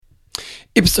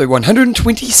Episode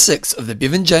 126 of the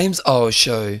Bevan James Eyles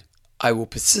Show. I will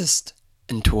persist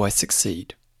until I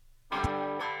succeed.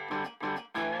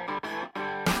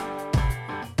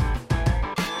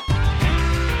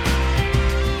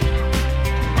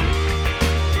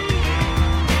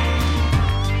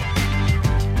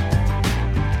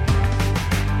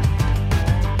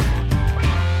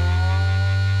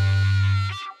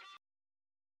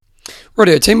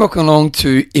 Rightio team, welcome along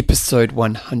to episode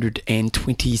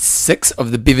 126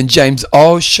 of the Bevan James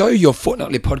Eyles Show, your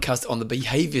fortnightly podcast on the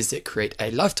behaviours that create a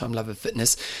lifetime love of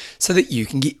fitness so that you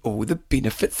can get all the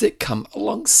benefits that come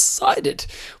alongside it.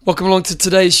 Welcome along to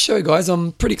today's show, guys.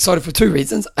 I'm pretty excited for two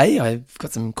reasons. A, I've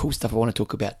got some cool stuff I want to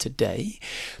talk about today,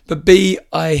 but B,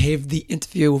 I have the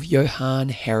interview with Johan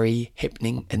Harry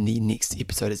happening in the next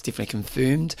episode. It's definitely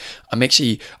confirmed. I'm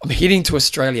heading to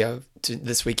Australia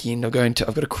this weekend. I've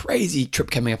got a crazy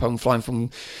trip coming up. I'm flying from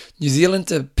New Zealand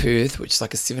to Perth, which is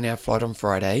like a 7-hour flight on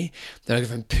Friday. Then I go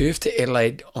from Perth to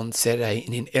Adelaide on Saturday,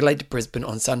 and then Adelaide to Brisbane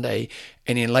on Sunday,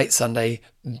 and then late Sunday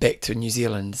back to New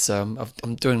Zealand. So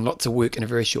I'm doing lots of work in a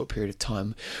very short period of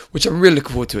time, which I'm really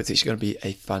looking forward to. It's actually going to be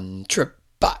a fun trip.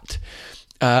 But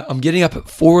I'm getting up at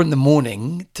 4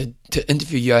 a.m. to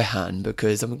interview Johan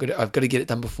because I've got to get it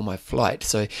done before my flight.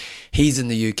 So he's in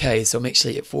the UK. So I'm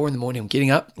actually at 4 a.m. I'm getting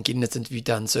up and getting this interview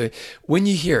done. So when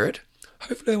you hear it,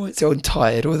 hopefully I won't sound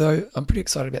tired, although I'm pretty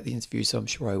excited about the interview, so I'm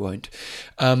sure I won't.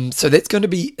 So that's going to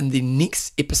be in the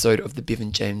next episode of the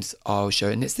Bevan James Eyles Show.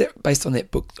 And it's based on that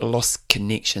book, Lost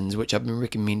Connections, which I've been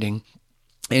recommending.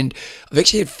 And I've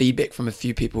actually had feedback from a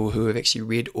few people who have actually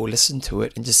read or listened to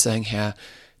it and just saying how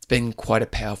been quite a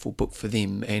powerful book for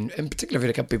them, and in particular I've had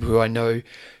a couple of people who I know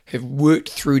have worked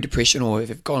through depression or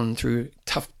have gone through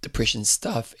tough depression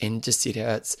stuff and just said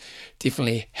how it's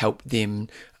definitely helped them.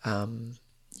 I'm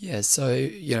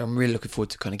really looking forward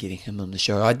to kind of getting him on the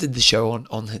show. I did the show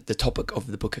on the topic of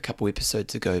the book a couple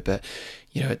episodes ago, but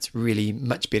it's really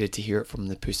much better to hear it from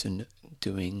the person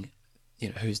doing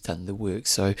who's done the work.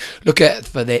 So look out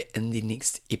for that in the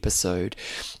next episode.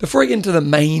 Before I get into the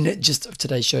main gist of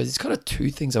today's show, there's kind of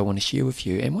two things I want to share with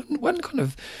you. And one kind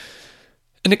of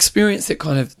two experiences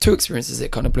that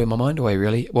kind of blew my mind away,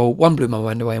 really. Well, one blew my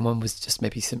mind away and one was just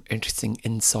maybe some interesting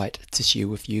insight to share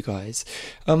with you guys.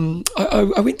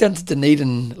 I went down to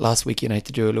Dunedin last weekend. I had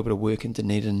to do a little bit of work in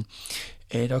Dunedin,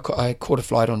 and I caught a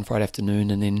flight on Friday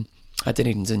afternoon, and then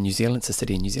Dunedin's in New Zealand. It's a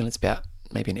city in New Zealand. It's about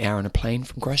maybe an hour on a plane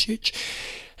from Christchurch,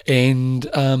 and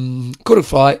caught a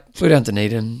flight, flew down to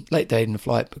Dunedin, late day in the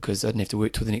flight because I didn't have to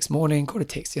work till the next morning. Caught a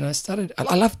taxi, and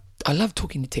I love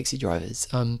talking to taxi drivers.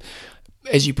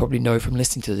 As you probably know from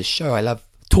listening to the show, I love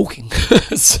talking.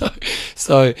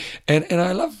 and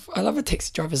I love a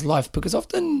taxi driver's life because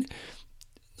often,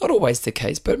 not always the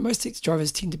case, but most taxi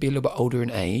drivers tend to be a little bit older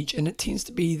in age, and it tends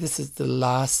to be this is the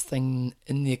last thing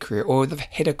in their career, or they've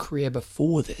had a career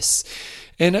before this.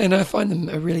 And I find them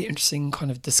a really interesting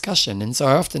kind of discussion. And so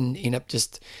I often end up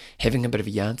just having a bit of a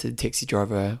yarn to the taxi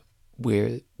driver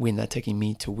when they're taking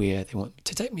me to where they want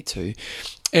to take me to.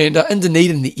 And in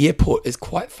Dunedin, the airport is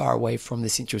quite far away from the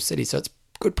central city, so it's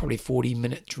good, probably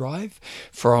 40-minute drive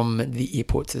from the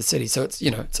airport to the city. So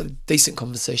it's a decent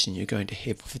conversation you're going to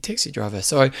have with a taxi driver.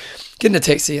 So I get in a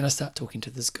taxi and I start talking to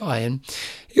this guy, and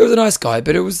he was a nice guy,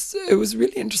 but it was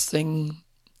really interesting.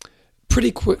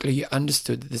 Pretty quickly you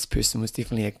understood that this person was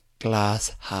definitely a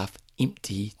glass half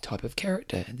empty type of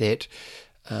character, that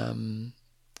the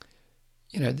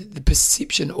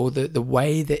perception or the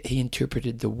way that he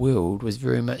interpreted the world was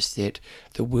very much that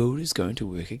the world is going to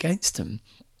work against him.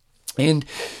 And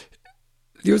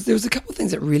there was a couple of things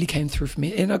that really came through for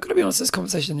me, and I've got to be honest, this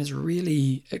conversation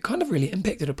really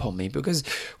impacted upon me, because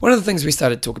one of the things we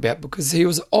started to talk about, because he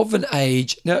was of an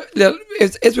age, now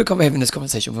as we're kind of having this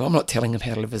conversation, I'm not telling him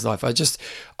how to live his life, I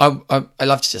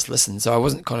love to just listen, so I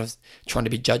wasn't kind of trying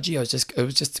to be judgy, it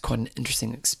was just quite an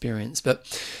interesting experience.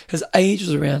 But his age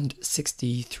was around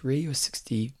 63 or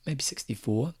 60, maybe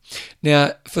 64.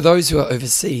 Now, for those who are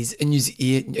overseas, in New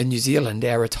Zealand,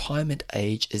 our retirement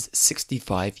age is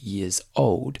 65 years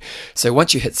old. So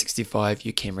once you hit 65,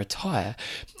 you can retire,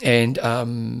 and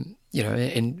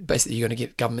and basically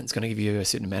government's going to give you a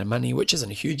certain amount of money, which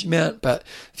isn't a huge amount, but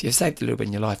if you've saved a little bit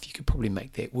in your life, you could probably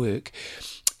make that work.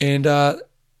 And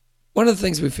one of the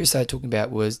things we first started talking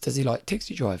about was, does he like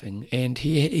taxi driving? And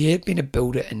he had been a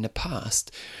builder in the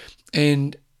past,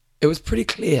 and it was pretty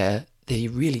clear that he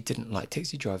really didn't like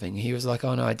taxi driving. He was like,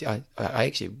 oh no, I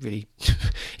actually really,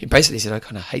 he basically said, I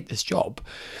kind of hate this job.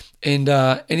 And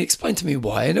he explained to me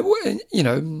why, and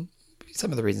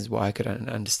some of the reasons why I could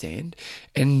understand.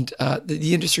 And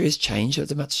the industry has changed.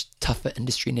 It's a much tougher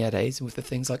industry nowadays with the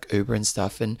things like Uber and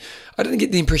stuff. And I didn't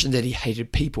get the impression that he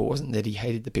hated people. It wasn't that he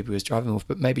hated the people he was driving with,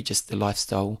 but maybe just the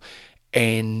lifestyle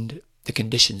and the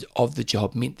conditions of the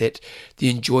job meant that the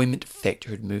enjoyment factor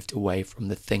had moved away from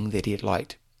the thing that he had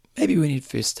liked, maybe when he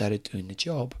first started doing the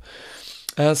job.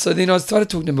 So then I started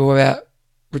talking to him about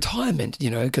retirement,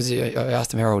 because I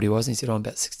asked him how old he was, and he said, I'm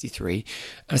about 63.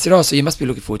 And I said, oh, so you must be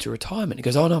looking forward to retirement. He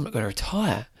goes, oh, no, I'm not going to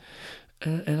retire.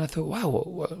 And I thought, wow,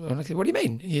 what do you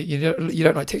mean? You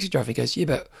don't like taxi driving? He goes, yeah,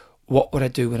 but what would I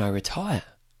do when I retire?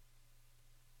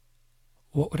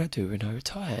 What would I do when I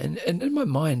retire? And in my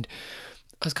mind,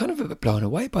 I was kind of a bit blown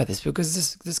away by this,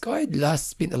 because this guy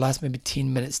spent the last maybe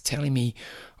 10 minutes telling me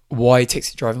why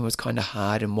taxi driving was kind of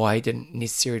hard and why he didn't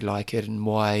necessarily like it, and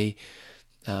why,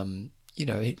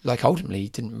 ultimately he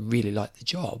didn't really like the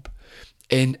job.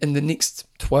 And in the next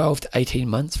 12 to 18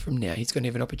 months from now, he's going to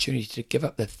have an opportunity to give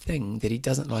up the thing that he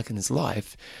doesn't like in his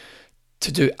life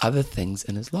to do other things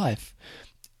in his life.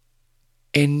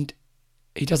 And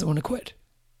he doesn't want to quit.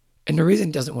 And the reason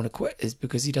he doesn't want to quit is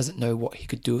because he doesn't know what he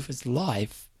could do with his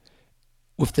life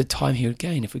with the time he would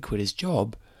gain if he quit his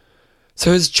job.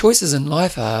 So his choices in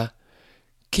life are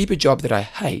keep a job that I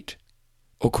hate,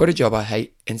 or quit a job I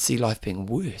hate and see life being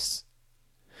worse.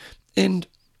 And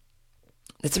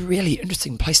it's a really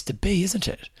interesting place to be, isn't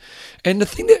it? And the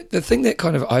thing that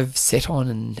kind of I've sat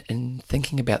on and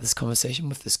thinking about this conversation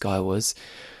with this guy was,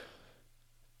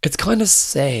 it's kind of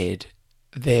sad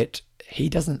that he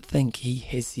doesn't think he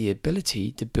has the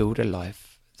ability to build a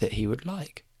life that he would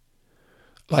like.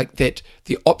 Like that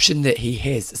the option that he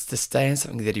has is to stay in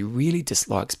something that he really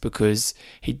dislikes, because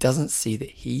he doesn't see that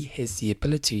he has the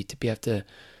ability to be able to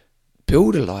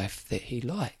build a life that he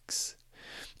likes.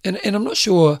 And I'm not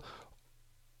sure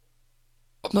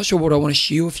what I want to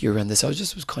share with you around this. I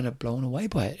was kind of blown away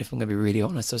by it, if I'm going to be really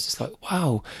honest. I was just like,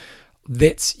 wow,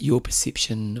 that's your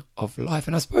perception of life.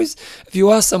 And I suppose if you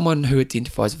are someone who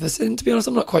identifies with this, and to be honest,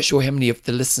 I'm not quite sure how many of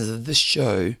the listeners of this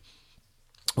show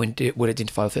would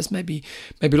identify with this. Maybe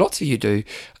lots of you do.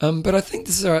 But I think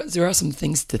there are some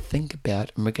things to think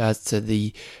about in regards to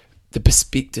the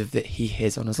perspective that he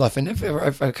has on his life. And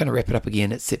if I kind of wrap it up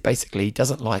again, it's that basically he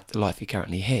doesn't like the life he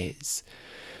currently has.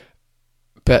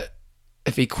 But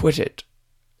if he quit it,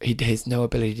 he has no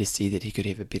ability to see that he could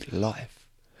have a better life.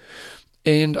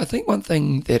 And I think one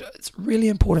thing that it's really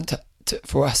important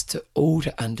for us to all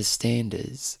to understand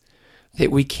is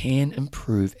that we can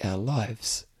improve our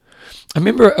lives. I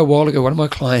remember a while ago, one of my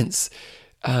clients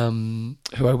who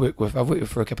I've worked with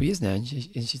for a couple of years now, and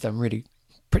she's done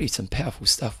some powerful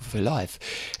stuff with her life.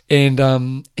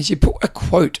 And she put a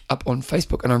quote up on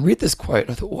Facebook, and I read this quote,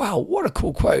 and I thought, wow, what a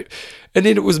cool quote. And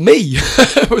then it was me.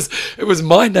 it was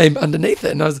my name underneath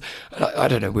it, and I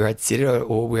don't know where I'd said it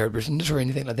or where I'd written it or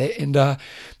anything like that.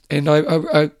 And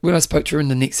I when I spoke to her in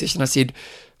the next session, I said,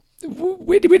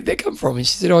 where did that come from? And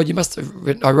she said, oh, you must have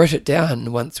written, I wrote it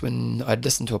down once when I'd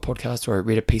listened to a podcast or I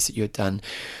read a piece that you had done.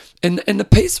 And the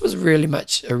piece was really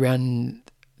much around,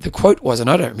 the quote was, and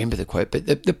I don't remember the quote, but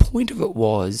the point of it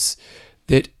was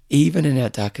that even in our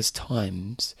darkest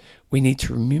times, we need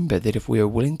to remember that if we are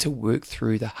willing to work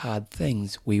through the hard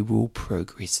things, we will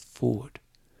progress forward.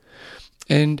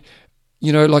 And,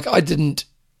 I didn't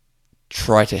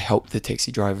try to help the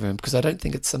taxi driver because I don't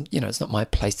think it's it's not my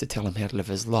place to tell him how to live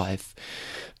his life.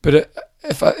 But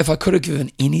if I could have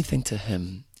given anything to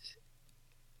him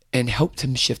and helped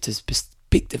him shift his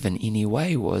perspective in any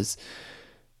way, was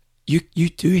you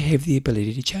do have the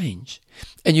ability to change,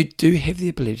 and you do have the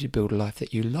ability to build a life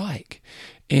that you like,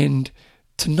 and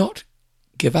to not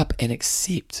give up and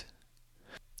accept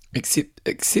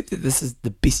that this is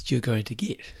the best you're going to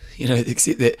get,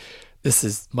 accept that this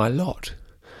is my lot.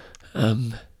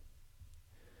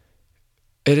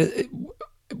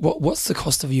 What's the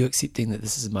cost of you accepting that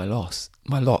this is my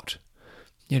lot?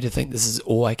 To think this is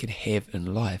all I can have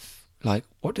in life. Like,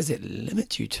 what does it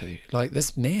limit you to? Like,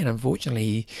 this man,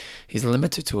 unfortunately, he's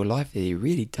limited to a life that he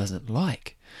really doesn't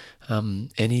like.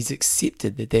 And he's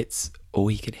accepted that that's all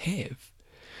he can have.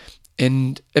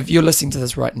 And if you're listening to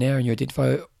this right now and you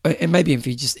identify, and maybe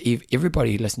if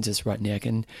everybody listening to this right now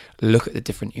can look at the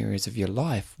different areas of your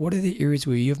life, what are the areas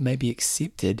where you've maybe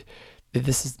accepted that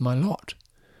this is my lot?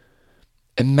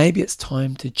 And maybe it's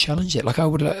time to challenge it.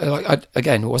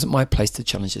 Again, it wasn't my place to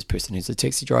challenge this person who's a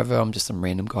taxi driver. I'm just some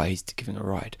random guy who's giving a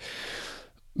ride.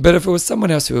 But if it was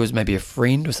someone else who was maybe a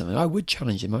friend or something, I would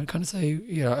challenge him. I'd kind of say,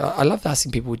 I love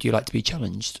asking people, would you like to be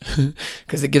challenged?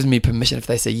 Because it gives me permission. If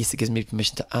they say yes, it gives me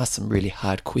permission to ask some really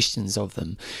hard questions of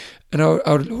them. And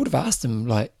I would have asked them,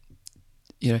 like,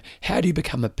 how do you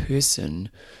become a person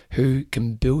who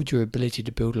can build your ability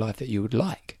to build life that you would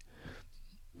like?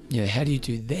 How do you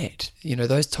do that?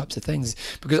 Those types of things.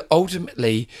 Because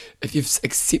ultimately, if you've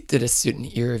accepted a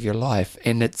certain area of your life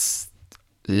and it's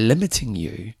limiting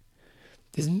you,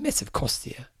 there's massive cost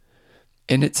there.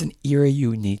 And it's an area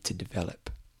you need to develop.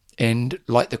 And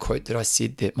like the quote that I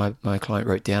said that my client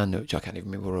wrote down, which I can't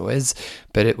even remember what it was,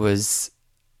 but it was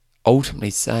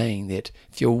ultimately saying that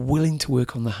if you're willing to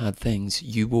work on the hard things,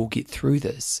 you will get through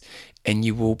this and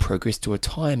you will progress to a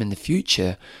time in the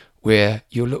future where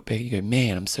you'll look back and you go,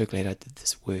 man, I'm so glad I did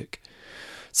this work.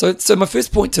 So my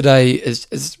first point today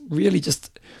is really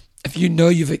just, if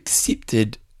you've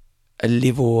accepted a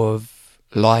level of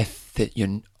life that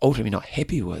you're ultimately not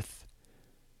happy with,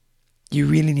 you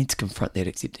really need to confront that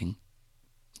accepting.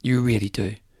 You really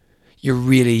do. You're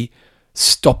really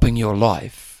stopping your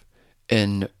life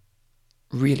in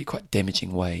really quite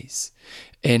damaging ways.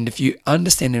 And if you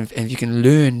understand and if you can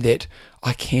learn that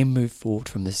I can move forward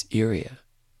from this area,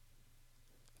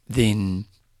 then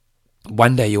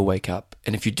one day you'll wake up,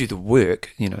 and if you do the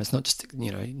work, it's not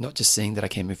just saying that I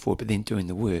can move forward, but then doing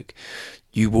the work,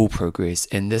 you will progress.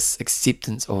 And this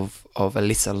acceptance of a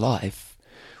lesser life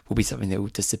will be something that will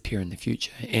disappear in the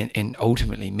future. And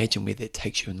ultimately, imagine where that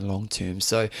takes you in the long term.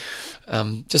 So,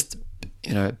 just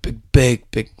a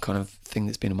big kind of thing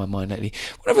that's been on my mind lately.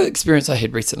 One other experience I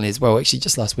had recently as well, actually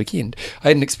just last weekend, I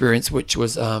had an experience which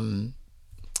was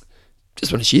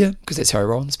just want to share because that's how I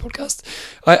roll on this podcast.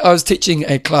 I was teaching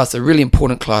a class, a really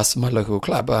important class in my local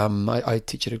club. I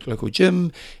teach at a local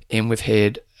gym, and we've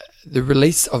had the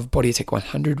release of Body Attack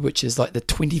 100, which is like the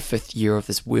 25th year of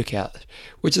this workout,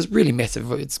 which is really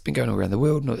massive. It's been going all around the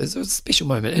world. It was a special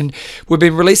moment, and we've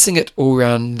been releasing it all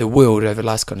around the world over the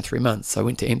last kind of 3 months. I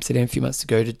went to Amsterdam a few months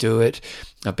ago to do it.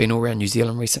 I've been all around New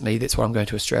Zealand recently. That's why I'm going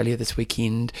to Australia this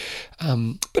weekend.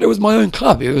 But it was my own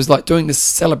club. It was like doing this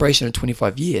celebration of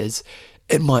 25 years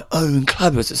in my own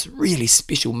club. It was this really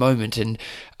special moment,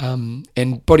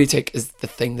 and Body Attack is the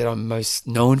thing that I'm most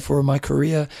known for in my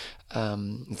career.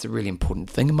 It's a really important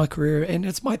thing in my career, and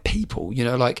it's my people.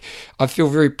 I feel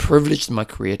very privileged in my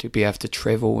career to be able to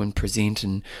travel and present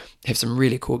and have some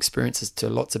really cool experiences to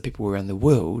lots of people around the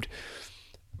world.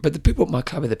 But the people at my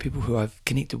club are the people who I've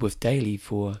connected with daily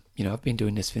for, I've been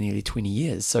doing this for nearly 20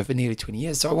 years. So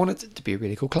I wanted it to be a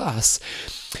really cool class.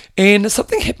 And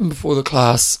something happened before the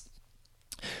class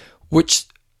which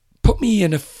put me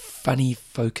in a funny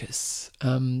focus.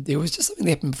 There was just something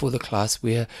that happened before the class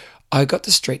where I got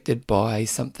distracted by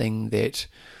something that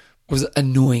was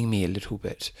annoying me a little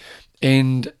bit.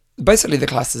 And basically the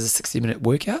class is a 60-minute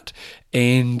workout,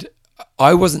 and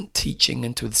I wasn't teaching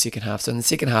until the second half. So in the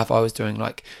second half, I was doing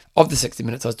of the 60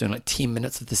 minutes, I was doing 10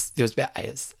 minutes of this. There was about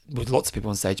 8, with lots of people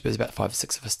on stage, but there's about 5 or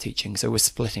 6 of us teaching. So we're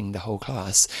splitting the whole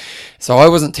class. So I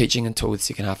wasn't teaching until the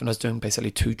second half, and I was doing basically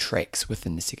 2 tracks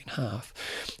within the second half.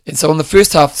 And so on the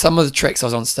first half, some of the tracks I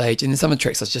was on stage, and then some of the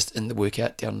tracks I was just in the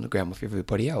workout down on the ground with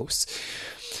everybody else.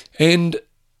 And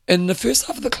in the first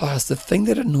half of the class, the thing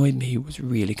that annoyed me was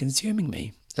really consuming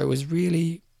me. I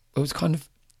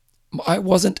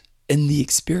wasn't in the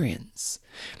experience.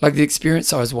 The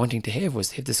experience I was wanting to have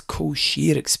was have this cool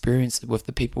shared experience with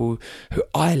the people who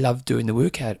I love doing the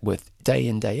workout with day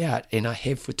in, day out, and I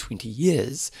have for 20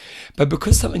 years. But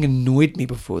because something annoyed me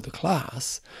before the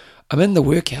class, I'm in the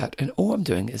workout and all I'm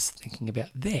doing is thinking about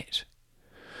that.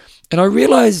 And I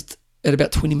realized at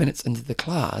about 20 minutes into the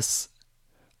class,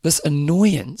 this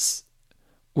annoyance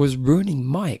was ruining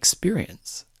my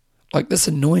experience. This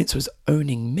annoyance was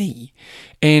owning me.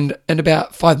 And in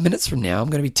about 5 minutes from now, I'm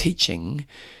going to be teaching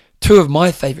 2 of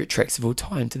my favorite tracks of all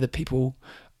time to the people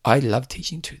I love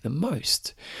teaching to the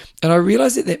most. And I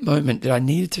realized at that moment that I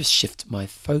needed to shift my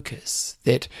focus,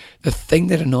 that the thing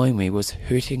that annoyed me was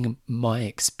hurting my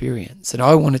experience. And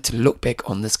I wanted to look back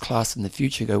on this class in the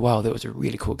future and go, wow, that was a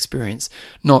really cool experience.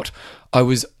 Not, I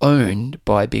was owned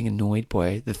by being annoyed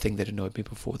by the thing that annoyed me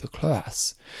before the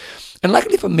class. And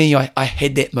luckily for me, I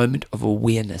had that moment of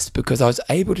awareness, because I was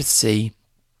able to see,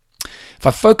 if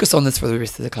I focus on this for the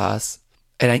rest of the class,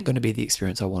 it ain't going to be the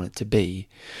experience I want it to be.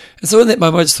 And so in that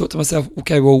moment, I just thought to myself,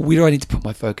 okay, well, where do I need to put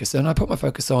my focus? And I put my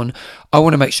focus on, I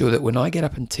want to make sure that when I get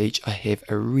up and teach, I have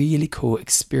a really cool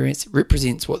experience. It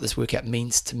represents what this workout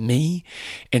means to me,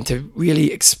 and to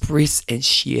really express and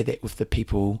share that with the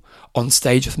people on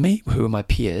stage with me, who are my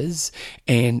peers,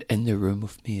 and in the room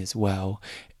with me as well.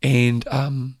 And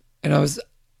I was,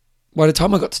 by the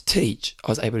time I got to teach, I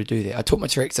was able to do that. I taught my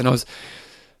tracks, and I was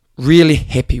really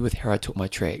happy with how I taught my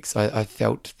tracks. I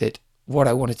felt that what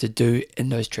I wanted to do in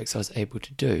those tracks I was able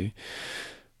to do.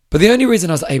 But the only reason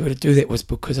I was able to do that was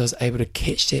because I was able to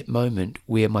catch that moment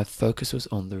where my focus was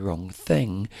on the wrong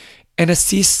thing and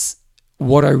assess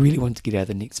what I really wanted to get out of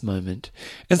the next moment.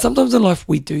 And sometimes in life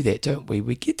we do that, don't we?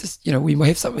 We get this, we might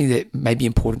have something that may be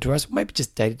important to us, or maybe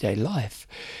just day-to-day life,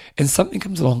 and something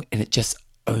comes along and it just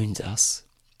owns us.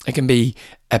 It can be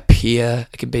a peer,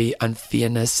 it can be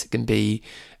unfairness, it can be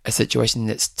a situation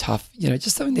that's tough,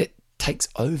 just something that takes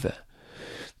over.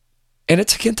 And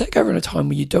it can take over in a time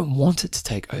where you don't want it to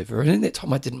take over. And in that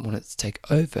time, I didn't want it to take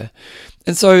over.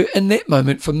 And so in that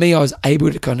moment, for me, I was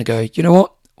able to kind of go, you know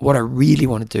what? What I really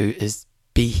want to do is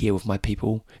be here with my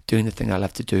people, doing the thing I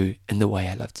love to do in the way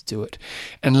I love to do it.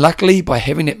 And luckily, by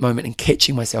having that moment and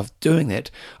catching myself doing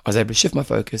that, I was able to shift my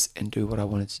focus and do what I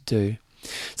wanted to do.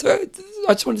 So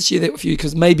I just wanted to share that with you,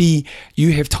 because maybe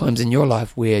you have times in your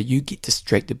life where you get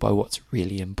distracted by what's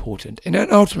really important. And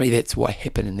ultimately, that's what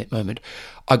happened in that moment.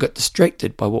 I got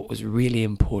distracted by what was really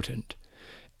important.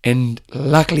 And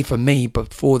luckily for me,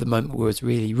 before the moment where it was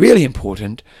really, really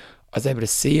important, I was able to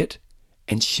see it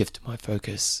and shift my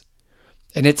focus.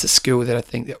 And it's a skill that I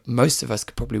think that most of us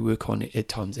could probably work on at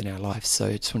times in our lives. So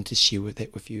I just wanted to share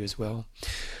that with you as well.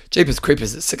 Jeepers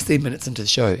Creepers, it's 16 minutes into the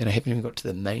show and I haven't even got to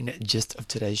the main gist of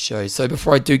today's show. So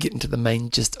before I do get into the main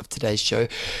gist of today's show,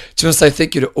 just want to say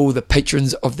thank you to all the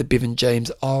patrons of the Bevan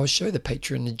James Eyles Show. The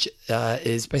patronage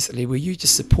is basically where you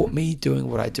just support me doing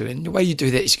what I do. And the way you do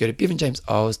that is you go to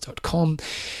bevanjameseyles.com.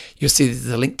 You'll see there's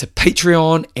a link to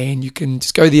Patreon and you can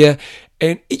just go there.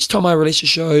 And each time I release a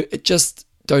show, it just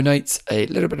donates a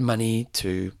little bit of money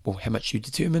to, well, how much you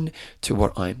determine, to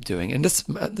what I'm doing. And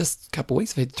this couple of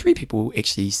weeks, I've had 3 people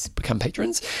actually become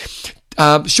patrons.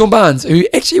 Sean Barnes, who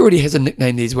actually already has a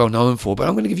nickname that he's well known for, but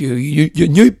I'm going to give you your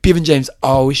new Bevan James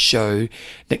Eyles Show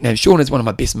nickname. Sean is one of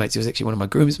my best mates. He was actually one of my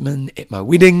groomsmen at my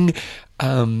wedding.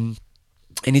 And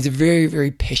he's a very,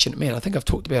 very passionate man. I think I've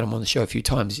talked about him on the show a few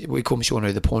times. We call him Sean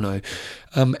the Porno.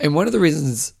 And one of the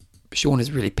reasons Sean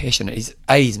is really passionate. He's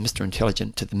Mr.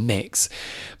 Intelligent to the max,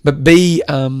 but B,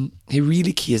 he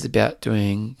really cares about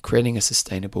creating a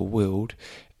sustainable world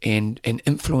and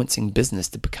influencing business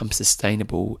to become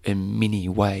sustainable in many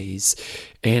ways.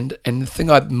 And the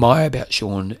thing I admire about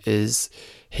Sean is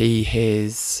he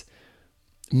has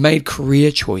made career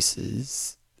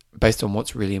choices based on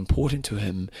what's really important to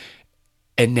him,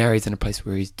 and now he's in a place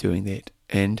where he's doing that.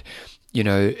 And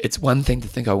it's one thing to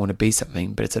think I want to be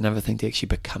something, but it's another thing to actually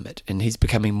become it. And he's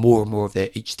becoming more and more of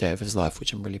that each day of his life,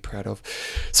 which I'm really proud of.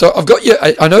 So I've got you.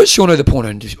 I know it's Sean the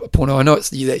Porno. I know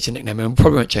that's your nickname, and I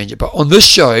probably won't change it. But on this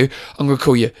show, I'm going to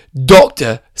call you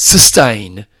Dr.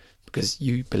 Sustain, because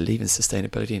you believe in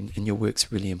sustainability and your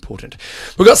work's really important.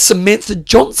 We've got Samantha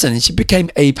Johnson, and she became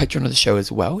a patron of the show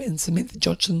as well. And Samantha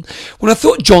Johnson, when I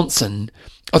thought Johnson,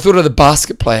 I thought of the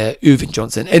basket player Irvin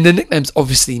Johnson, and the nickname's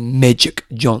obviously Magic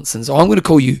Johnson. So I'm going to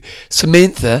call you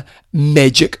Samantha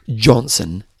Magic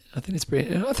Johnson. I think it's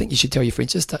brilliant. I think you should tell your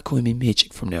friends, just start calling me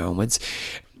Magic from now onwards,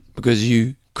 because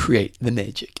you create the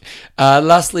magic.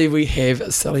 Lastly, we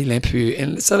have Sally Lampu,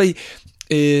 and Sally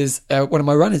is one of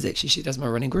my runners, actually. She does my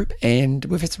running group, and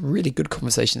we've had some really good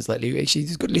conversations lately. Actually,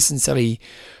 there's good lessons Sally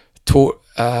taught,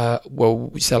 Sally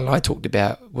and I talked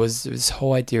about, was this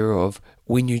whole idea of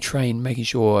when you train, making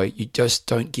sure you just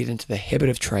don't get into the habit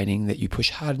of training, that you push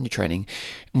hard in your training.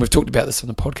 And we've talked about this on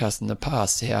the podcast in the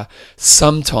past, how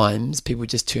sometimes people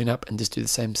just turn up and just do the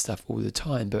same stuff all the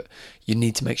time, but you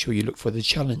need to make sure you look for the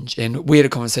challenge. And we had a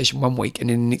conversation one week, and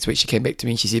then the next week she came back to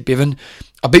me and she said, Bevan,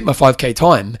 I beat my 5K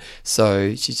time.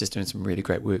 So she's just doing some really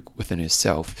great work within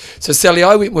herself. So Sally,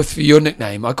 I went with, for your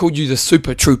nickname, I called you the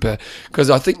Super Trooper, because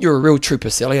I think you're a real trooper,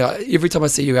 Sally. Every time I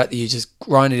see you out there, you just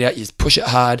grind it out, you just push it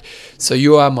hard. So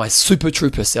you are my Super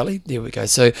Trooper, Sally. There we go.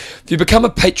 So if you become a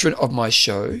patron of my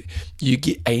show, you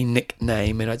get a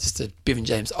nickname, and I just a Bevan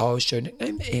James Eyles Show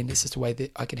nickname, and it's just a way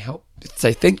that I can help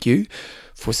say thank you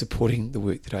for supporting the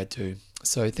work that I do.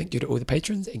 So thank you to all the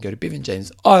patrons, and go to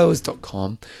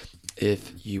bevanjameseyles.com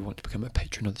if you want to become a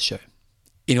patron of the show.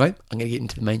 Anyway, I'm going to get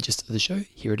into the main gist of the show.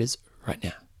 Here it is right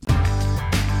now.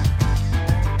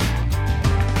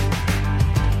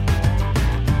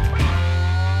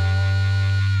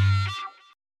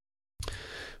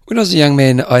 When I was a young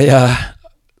man, I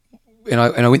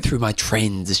went through my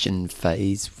transition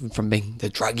phase from being the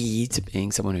druggie to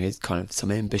being someone who has kind of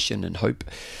some ambition and hope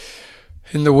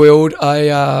in the world.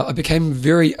 I became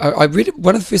very. I read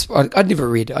one of the first. I'd never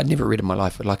read in my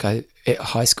life. Like at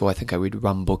high school, I think I read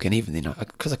one book, and even then,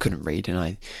 because I couldn't read, and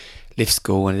I left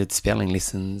school and I did spelling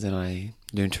lessons, and I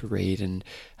learned to read, and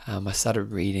I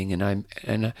started reading, and I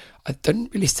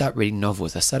didn't really start reading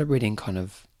novels. I started reading kind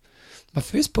of my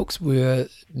first books were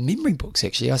memory books,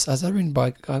 actually. I started reading by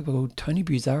a guy called Tony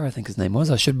Buzar, I think his name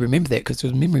was. I should remember that because it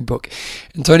was a memory book.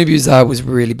 And Tony Buzar was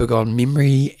really big on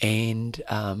memory and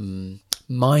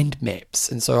mind maps.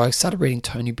 And so I started reading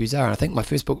Tony Buzar, and I think my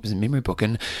first book was a memory book.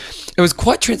 And it was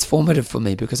quite transformative for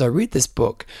me because I read this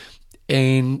book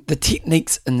and the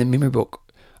techniques in the memory book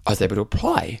I was able to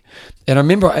apply. And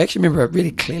I actually remember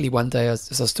really clearly one day, I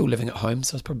was still living at home,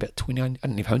 so I was probably about 20, I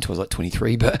didn't leave home until I was like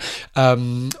 23, but I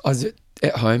was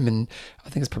at home, and I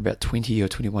think it's probably about 20 or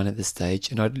 21 at this stage,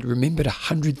 and I remembered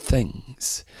 100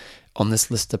 things on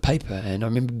this list of paper. And I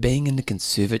remember being in the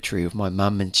conservatory with my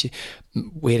mum, and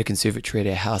we had a conservatory at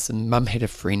our house, and mum had a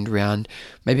friend around,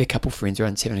 maybe a couple friends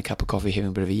around, having a cup of coffee, having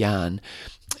a bit of a yarn.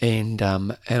 And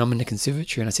I'm in the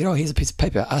conservatory, and I said, oh, here's a piece of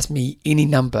paper. Ask me any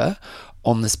number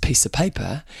on this piece of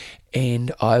paper,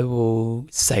 and I will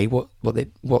say what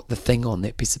the thing on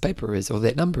that piece of paper is, or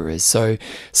that number is. So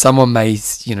someone may,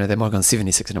 they might have gone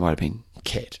 76, and it might have been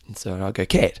cat, and so I'll go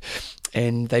cat.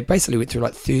 And they basically went through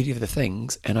like 30 of the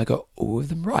things, and I got all of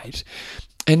them right.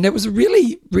 And it was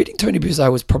reading Tony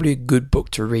Buzar was probably a good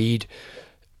book to read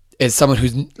as someone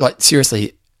who's like,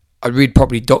 seriously, I read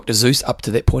probably Dr. Seuss up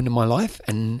to that point in my life,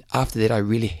 and after that I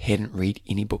really hadn't read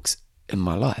any books in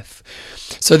my life.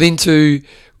 So then to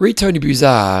read Tony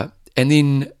Buzar and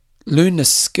then learn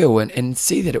this skill and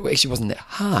see that it actually wasn't that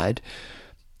hard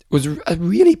was a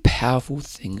really powerful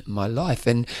thing in my life.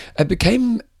 And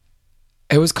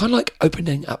it was kind of like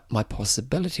opening up my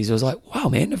possibilities. I was like, wow,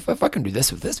 man, if I can do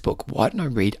this with this book, why don't I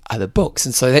read other books?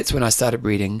 And so that's when I started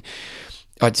reading.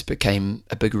 I just became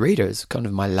a big reader. It's kind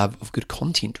of my love of good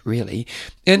content, really.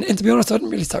 And to be honest, I didn't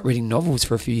really start reading novels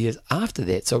for a few years after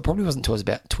that. So it probably wasn't until I was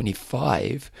about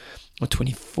 25 or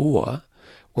 24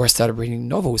 where I started reading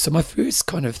novels. So my first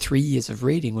kind of 3 years of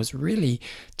reading was really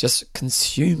just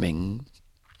consuming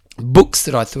books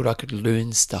that I thought I could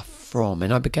learn stuff from.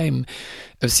 And I became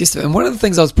obsessed. And one of the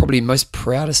things I was probably most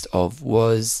proudest of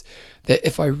was that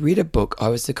if I read a book, I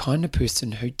was the kind of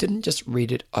person who didn't just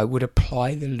read it, I would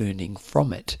apply the learning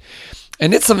from it.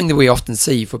 And that's something that we often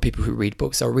see for people who read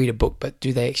books. They'll read a book, but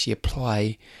do they actually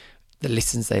apply the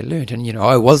lessons they learned? And,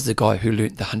 I was the guy who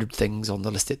learned the 100 things on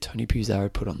the list that Tony Buzar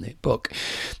had put on that book.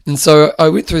 And so I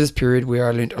went through this period where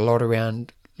I learned a lot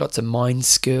around lots of mind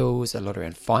skills, a lot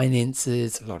around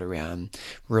finances, a lot around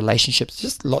relationships,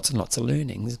 just lots and lots of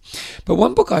learnings. But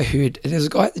one book I heard, and there was a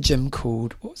guy at the gym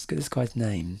called, what was this guy's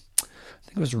name?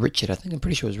 I think it was Richard. I'm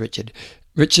pretty sure it was Richard.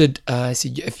 Richard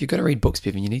said, if you're going to read books,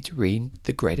 Bevan, you need to read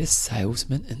The Greatest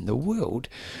Salesman in the World.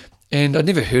 And I'd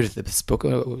never heard of this book.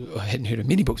 I hadn't heard of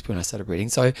many books when I started reading.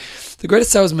 So The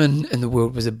Greatest Salesman in the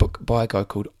World was a book by a guy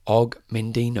called Og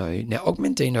Mandino. Now, Og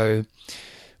Mandino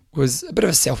was a bit of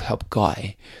a self-help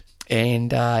guy.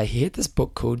 And he had this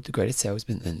book called The Greatest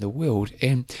Salesman in the World.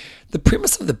 And the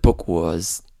premise of the book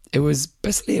was, it was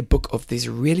basically a book of these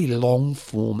really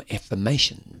long-form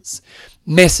affirmations.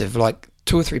 Massive, like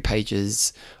 2 or 3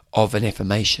 pages of an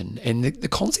affirmation. And the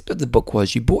concept of the book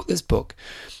was, you bought this book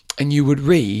and you would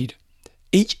read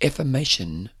each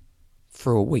affirmation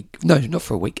for a week. No, not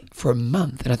for a week, for a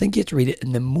month. And I think you had to read it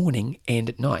in the morning and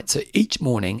at night. So each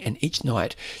morning and each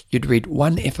night, you'd read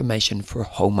one affirmation for a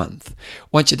whole month.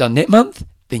 Once you're done that month,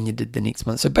 then you did the next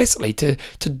month. So basically, to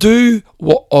do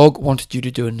what Og wanted you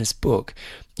to do in this book,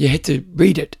 you had to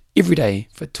read it every day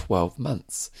for 12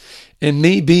 months. And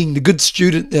me being the good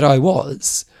student that I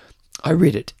was, I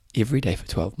read it every day for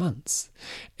 12 months.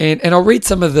 And I'll read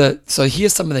so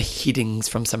here's some of the headings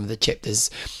from some of the chapters.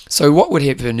 So what would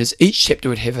happen is each chapter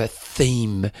would have a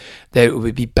theme that it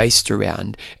would be based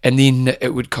around. And then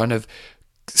it would kind of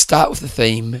start with the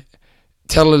theme,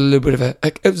 tell a little bit of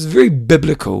it was very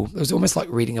biblical. It was almost like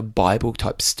reading a Bible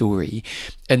type story.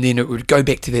 And then it would go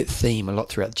back to that theme a lot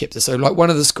throughout the chapter. So like one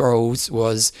of the scrolls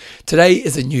was, today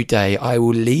is a new day. I will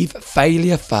leave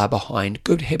failure far behind.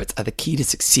 Good habits are the key to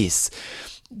success.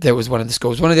 That was one of the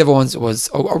scrolls. One of the other ones was,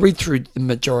 I'll read through the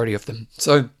majority of them.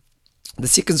 So the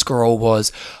second scroll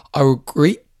was, I will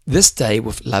greet this day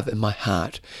with love in my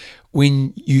heart.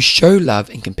 When you show love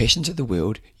and compassion to the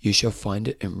world, you shall find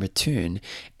it in return.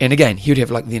 And again, he would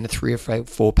have like then a 3 or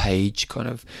 4 page kind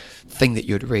of thing that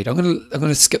you'd read. I'm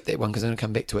gonna skip that one because I'm gonna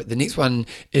come back to it. The next one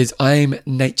is, I am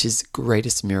nature's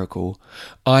greatest miracle.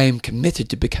 I am committed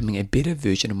to becoming a better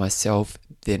version of myself,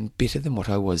 better than what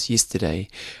I was yesterday.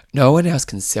 No one else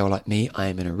can sell like me. I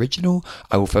am an original.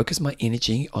 I will focus my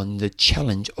energy on the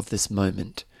challenge of this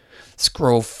moment.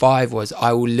 Scroll 5 was,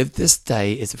 I will live this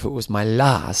day as if it was my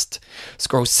last.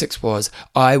 Scroll 6 was,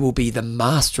 I will be the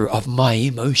master of my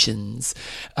emotions.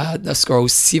 Scroll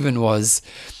 7 was,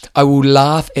 I will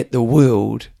laugh at the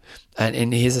world.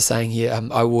 And here's a saying here,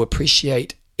 I will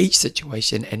appreciate each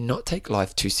situation and not take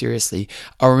life too seriously.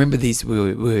 I'll remember these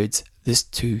words, this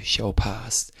too shall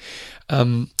pass.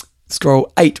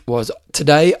 Scroll 8 was,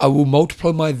 today I will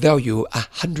multiply my value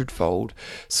 100-fold.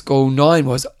 Scroll 9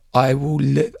 was, I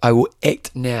will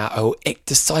act now. I will act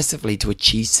decisively to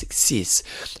achieve success.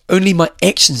 Only my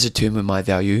actions determine my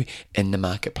value in the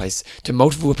marketplace. To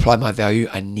multiply my value,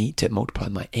 I need to multiply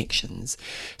my actions.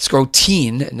 Scroll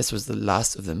 10, and this was the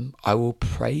last of them, I will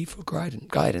pray for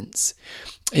guidance.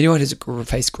 Anyone who has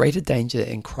faced greater danger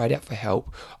and cried out for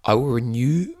help, I will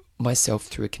renew myself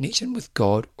through a connection with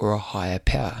God or a higher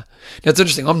power. Now it's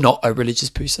interesting, I'm not a religious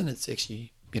person. It's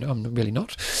actually, I'm really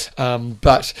not.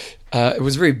 But it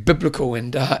was very biblical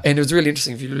and it was really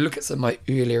interesting. If you look at some of my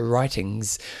earlier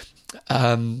writings,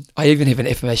 I even have an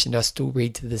affirmation that I still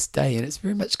read to this day, and it's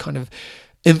very much kind of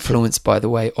influenced by the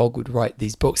way Og would write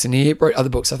these books. And he wrote other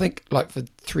books. I think like for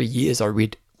 3 years I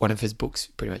read one of his books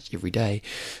pretty much every day.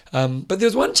 But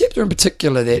there's one chapter in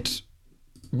particular that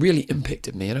really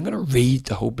impacted me, and I'm going to read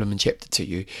the whole blooming chapter to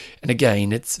you. And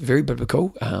again, it's very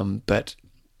biblical, but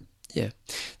yeah.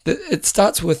 It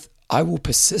starts with, I will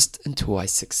persist until I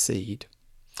succeed.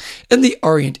 In the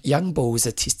Orient, young bulls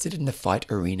are tested in the fight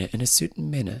arena in a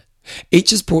certain manner.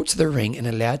 Each is brought to the ring and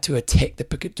allowed to attack the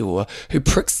picador, who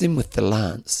pricks them with the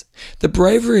lance. The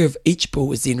bravery of each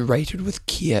bull is then rated with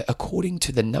care according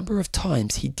to the number of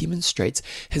times he demonstrates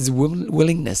his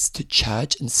willingness to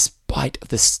charge in spite of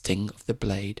the sting of the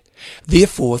blade.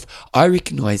 Therefore, I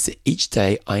recognize that each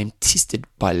day I am tested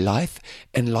by life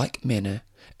in like manner.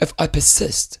 If I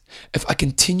persist, if I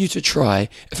continue to try,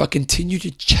 if I continue to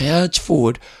charge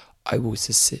forward, I will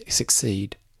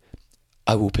succeed.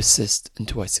 I will persist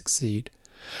until I succeed.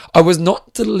 I was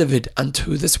not delivered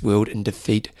unto this world in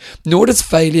defeat, nor does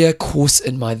failure course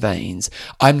in my veins.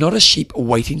 I am not a sheep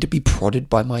waiting to be prodded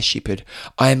by my shepherd.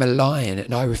 I am a lion,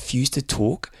 and I refuse to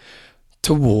talk,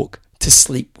 to walk, to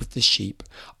sleep with the sheep.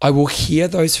 I will hear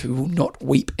those who will not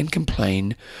weep and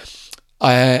complain,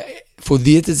 for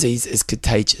their disease is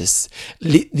contagious.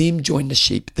 Let them join the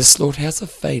sheep. The slaughterhouse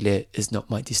of failure is not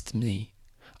my destiny.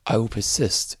 I will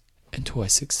persist until I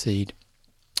succeed.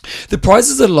 The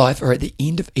prizes of life are at the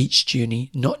end of each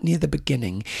journey, not near the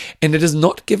beginning, and it is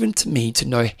not given to me to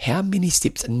know how many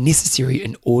steps are necessary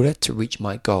in order to reach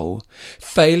my goal.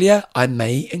 Failure I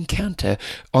may encounter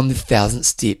on the 1,000th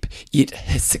step, yet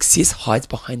his success hides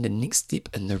behind the next step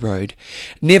in the road.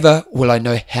 Never will I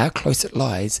know how close it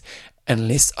lies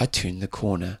unless I turn the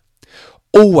corner.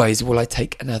 Always will I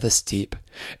take another step.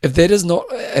 If that is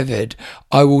not avid,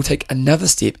 I will take another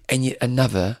step and yet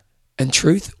another. In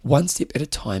truth, one step at a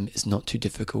time is not too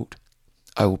difficult.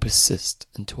 I will persist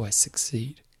until I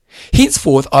succeed.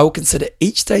 Henceforth, I will consider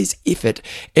each day's effort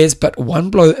as but one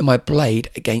blow in my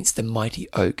blade against the mighty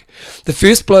oak. The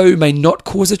first blow may not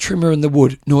cause a tremor in the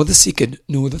wood, nor the second,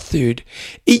 nor the third.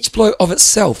 Each blow of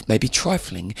itself may be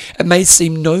trifling. It may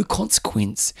seem no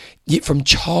consequence, yet from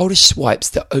childish swipes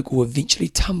the oak will eventually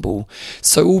tumble.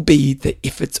 So will be the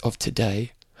efforts of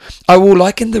today. I will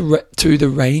liken to the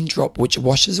raindrop which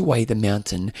washes away the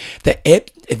mountain, the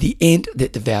ant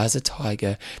that devours a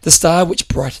tiger, the star which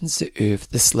brightens the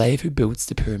earth, the slave who builds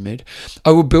the pyramid.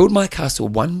 I will build my castle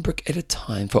one brick at a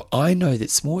time, for I know that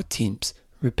small attempts,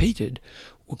 repeated,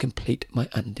 will complete my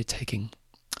undertaking.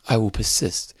 I will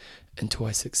persist until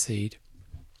I succeed.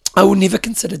 I will never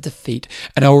consider defeat,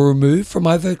 and I will remove from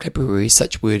my vocabulary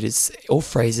such words or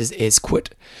phrases as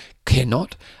quit,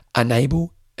 cannot,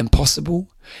 unable, impossible,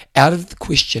 out of the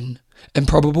question,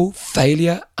 improbable,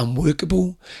 failure,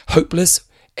 unworkable, hopeless,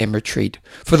 and retreat.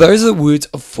 For those are the words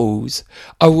of fools.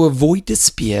 I will avoid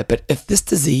despair, but if this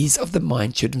disease of the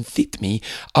mind should infect me,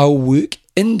 I will work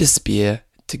in despair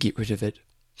to get rid of it.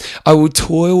 I will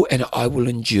toil and I will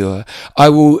endure. I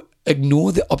will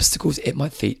ignore the obstacles at my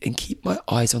feet and keep my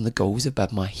eyes on the goals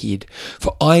above my head.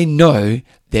 For I know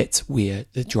that's where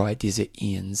the dry desert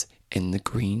ends and the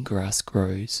green grass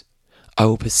grows. I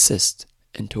will persist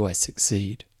until I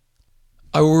succeed.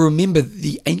 I will remember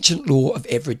the ancient law of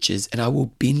averages, and I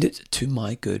will bend it to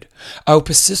my good. I will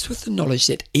persist with the knowledge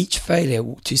that each failure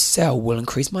to sell will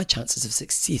increase my chances of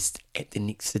success at the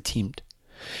next attempt.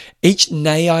 Each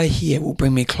nay I hear will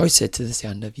bring me closer to the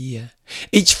sound of year.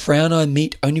 Each frown I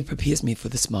meet only prepares me for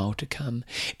the smile to come.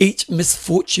 Each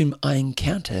misfortune I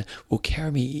encounter will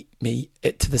carry me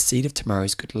to the seed of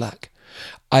tomorrow's good luck.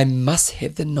 I must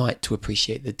have the night to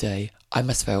appreciate the day. I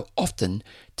must fail often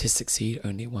to succeed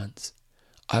only once.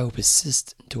 I will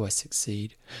persist until I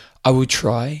succeed. I will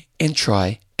try and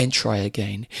try and try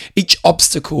again. Each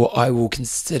obstacle I will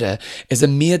consider as a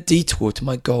mere detour to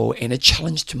my goal and a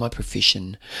challenge to my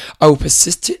profession. I will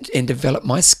persist and develop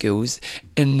my skills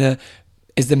in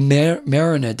As the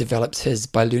mariner develops his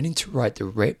by learning to ride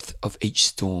the depth of each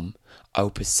storm, I will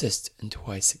persist until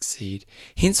I succeed.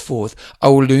 Henceforth, I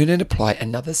will learn and apply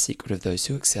another secret of those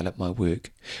who excel at my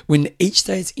work. When each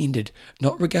day is ended,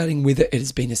 not regarding whether it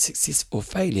has been a success or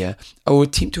failure, I will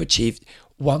attempt to achieve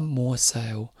one more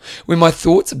sail. When my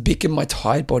thoughts beckon my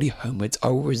tired body homewards, I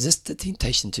will resist the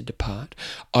temptation to depart.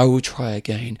 I will try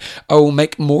again. I will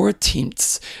make more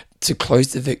attempts to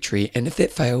close the victory, and if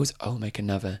that fails, I will make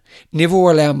another. Never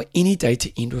will allow any day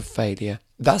to end with failure.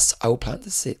 Thus, I will plant the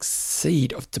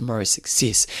seed of tomorrow's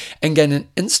success and gain an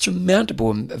insurmountable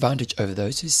advantage over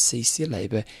those who cease their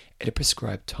labour at a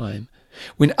prescribed time.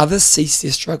 When others cease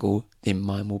their struggle, then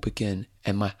mine will begin,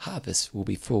 and my harvest will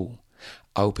be full.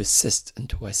 I will persist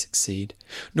until I succeed.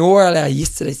 Nor will I allow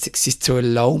yesterday's success to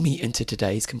lull me into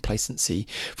today's complacency,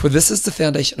 for this is the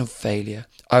foundation of failure.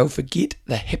 I will forget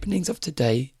the happenings of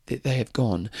today that they have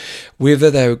gone,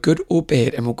 whether they are good or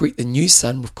bad, and will greet the new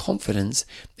sun with confidence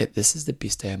that this is the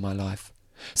best day of my life.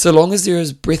 So long as there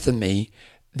is breath in me,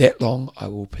 that long I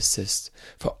will persist,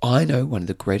 for I know one of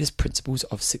the greatest principles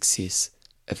of success.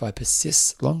 If I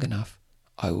persist long enough,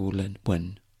 I will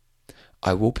win.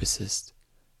 I will persist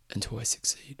until I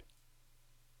succeed.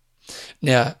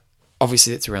 Now,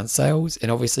 obviously it's around sales,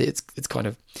 and obviously it's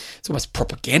almost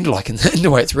propaganda-like in the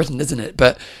way it's written, isn't it?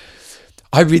 But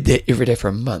I read that every day for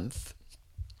a month,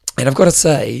 and I've got to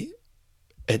say,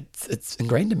 it's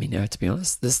ingrained in me now, to be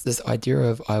honest. This idea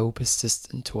of I will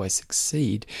persist until I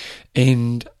succeed,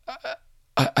 and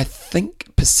I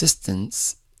think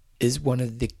persistence is one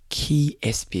of the key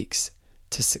aspects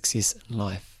to success in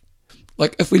life.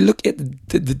 Like, if we look at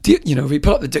if we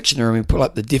pull up the dictionary and we pull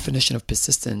up the definition of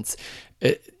persistence,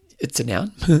 it's a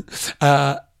noun.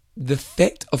 The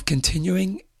fact of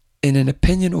continuing in an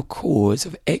opinion or cause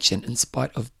of action in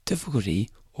spite of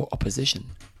difficulty or opposition.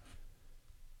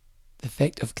 The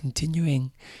fact of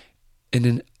continuing in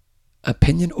an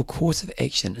opinion or course of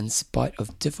action in spite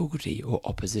of difficulty or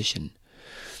opposition.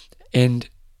 And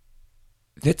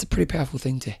that's a pretty powerful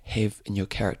thing to have in your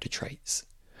character traits.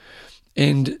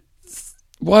 And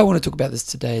why I want to talk about this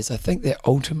today is I think that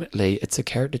ultimately it's a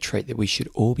character trait that we should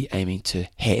all be aiming to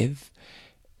have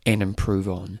and improve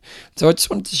on. So I just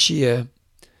wanted to share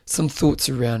some thoughts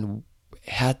around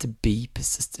how to be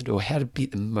persistent, or how to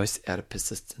get the most out of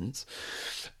persistence.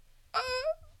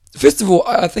 First of all,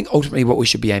 I think ultimately what we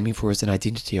should be aiming for is an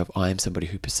identity of I am somebody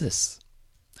who persists.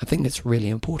 I think that's really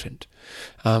important.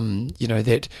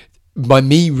 That by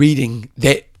me reading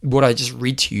that, what I just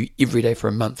read to you every day for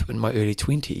a month in my early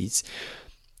 20s,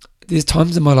 there's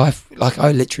times in my life, like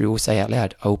I literally will say out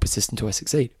loud, I will persist until I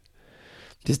succeed.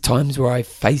 There's times where I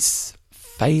face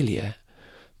failure.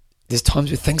 There's times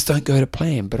where things don't go to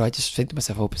plan, but I just think to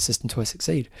myself, I'll persist until I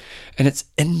succeed. And it's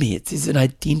in me. It's an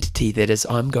identity that is,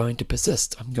 I'm going to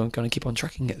persist. I'm going to keep on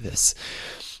trucking at this.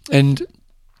 And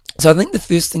so I think the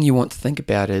first thing you want to think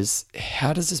about is,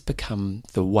 how does this become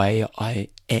the way I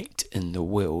act in the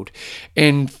world?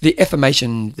 And the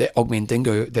affirmation that Og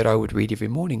Mandingo that I would read every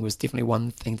morning was definitely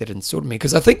one thing that installed me,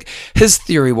 because I think his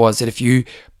theory was that if you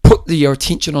put your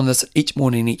attention on this each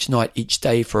morning, each night, each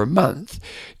day for a month,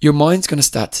 your mind's going to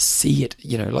start to see it,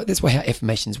 like that's why how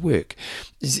affirmations work,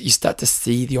 is you start to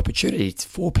see the opportunities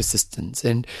for persistence.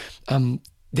 And so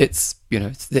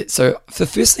the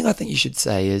first thing I think you should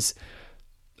say is,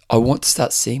 I want to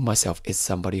start seeing myself as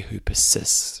somebody who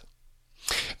persists.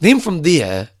 Then from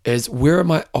there is, where are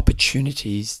my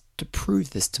opportunities to prove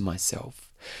this to myself?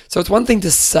 So it's one thing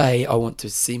to say, I want to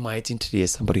see my identity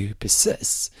as somebody who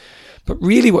persists. But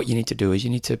really what you need to do is you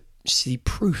need to see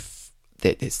proof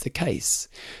that that's the case.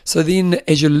 So then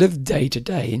as you live day to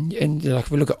day, and like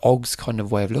if we look at Og's kind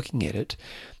of way of looking at it,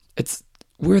 it's,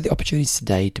 where are the opportunities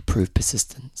today to prove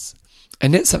persistence?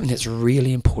 And that's something that's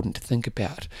really important to think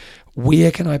about.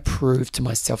 Where can I prove to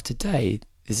myself today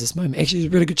there's this moment? Actually,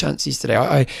 there's a really good chance yesterday.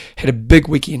 I had a big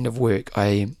weekend of work.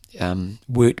 I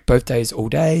worked both days all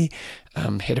day,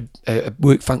 had a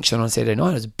work function on Saturday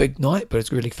night. It was a big night, but it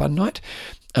was a really fun night.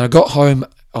 And I got home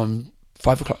on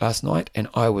 5 o'clock last night, and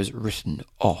I was written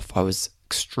off. I was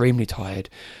extremely tired.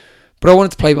 But I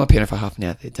wanted to play my piano for half an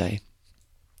hour that day.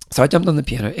 So I jumped on the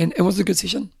piano, and was it a good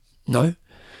session? No.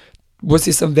 Was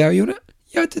there some value in it?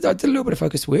 Yeah, I did a little bit of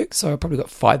focused work, so I probably got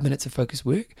 5 minutes of focused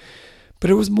work. But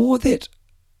it was more that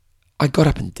I got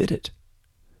up and did it.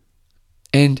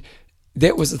 And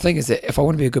that was the thing, is that if I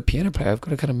want to be a good piano player, I've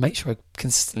got to kind of make sure I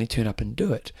consistently turn up and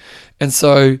do it. And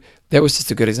so that was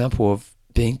just a good example of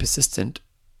being persistent.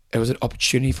 It was an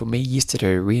opportunity for me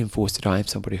yesterday to reinforce that I am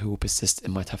somebody who will persist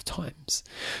in my tough times.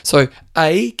 So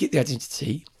A, get the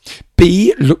identity.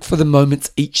 B, look for the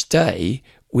moments each day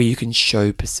where you can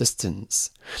show persistence.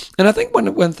 And I think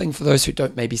one thing for those who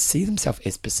don't maybe see themselves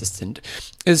as persistent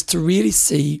is to really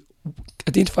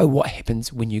identify what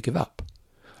happens when you give up.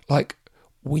 Like,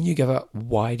 when you give up,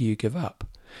 why do you give up?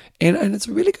 And it's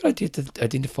a really good idea to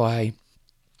identify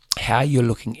how you're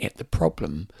looking at the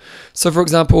problem. So, for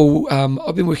example,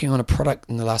 I've been working on a product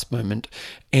in the last moment,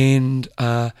 and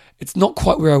it's not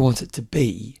quite where I want it to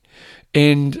be.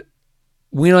 And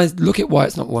when I look at why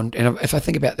it's not one, and if I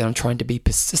think about that, I'm trying to be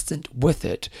persistent with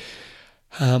it.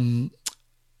 I'm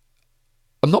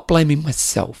not blaming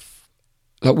myself.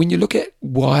 Like, when you look at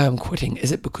why I'm quitting,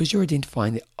 is it because you're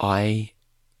identifying that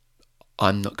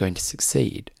I'm not going to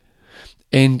succeed?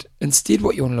 And instead,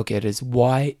 what you want to look at is,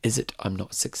 why is it I'm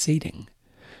not succeeding?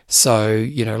 So,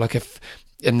 like, if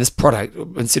in this product,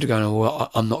 instead of going, oh,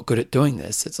 well, I'm not good at doing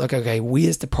this, it's like, okay,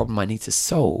 where's the problem I need to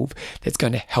solve that's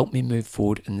going to help me move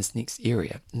forward in this next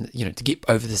area, to get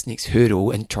over this next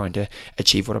hurdle and trying to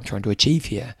achieve what I'm trying to achieve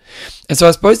here. And so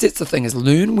I suppose that's the thing, is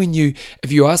learn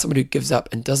if you are somebody who gives up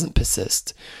and doesn't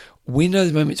persist, when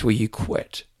those moments where you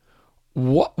quit,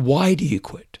 why do you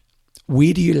quit?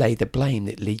 Where do you lay the blame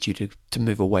that leads you to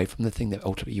move away from the thing that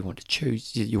ultimately you want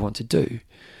to do?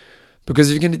 Because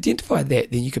if you can identify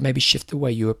that, then you can maybe shift the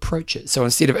way you approach it. So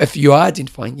instead of, if you are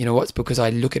identifying, it's because I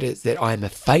look at it as that I'm a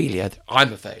failure,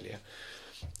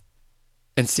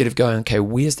 instead of going, okay,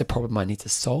 where's the problem I need to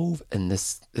solve in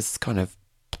this kind of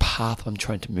path I'm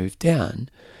trying to move down,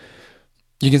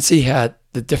 you can see how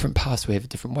the different paths will have a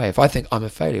different way. If I think I'm a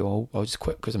failure, well, I'll just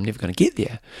quit because I'm never going to get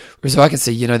there. Whereas I can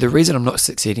see, the reason I'm not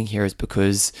succeeding here is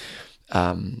because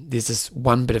there's this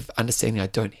one bit of understanding I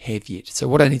don't have yet. So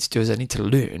what I need to do is I need to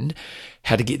learn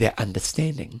how to get that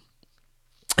understanding.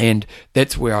 And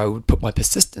that's where I would put my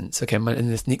persistence. Okay, in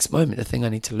this next moment, the thing I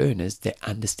need to learn is that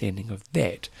understanding of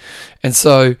that. And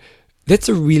so that's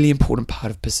a really important part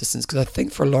of persistence, because I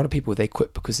think for a lot of people, they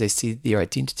quit because they see their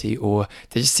identity, or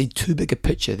they just see too big a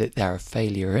picture that they're a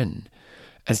failure in,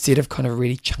 instead of kind of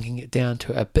really chunking it down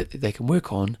to a bit that they can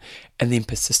work on and then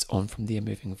persist on from there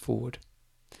moving forward.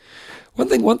 One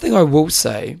thing I will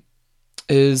say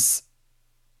is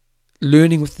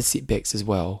learning with the setbacks as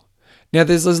well. Now,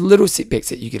 there's those little setbacks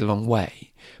that you get a long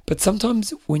way, but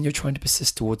sometimes when you're trying to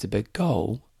persist towards a big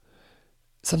goal,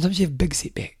 sometimes you have big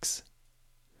setbacks.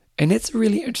 And that's a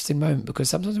really interesting moment, because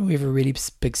sometimes when we have a really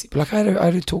big setback, like I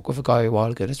had a talk with a guy a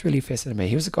while ago, and it's really fascinating me.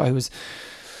 He was a guy who was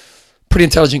a pretty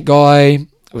intelligent guy,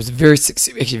 was very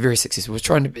successful, was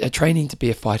training to be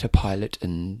a fighter pilot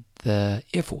in the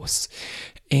Air Force.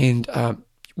 And,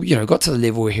 got to the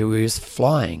level where he was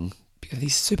flying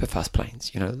these super fast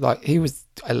planes, like he was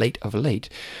elite of elite.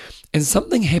 And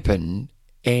something happened,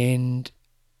 and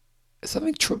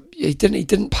he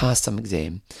didn't pass some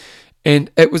exam, and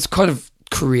it was kind of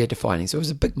career defining. So it was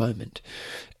a big moment,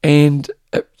 and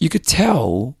you could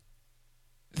tell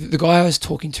the guy I was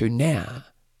talking to now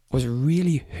was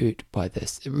really hurt by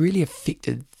this. It really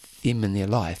affected them in their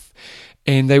life.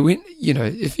 And they went,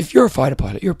 if you're a fighter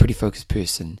pilot, you're a pretty focused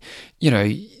person,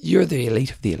 you're the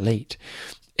elite of the elite.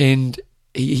 And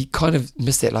he kind of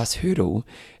missed that last hurdle,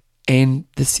 and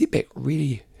the setback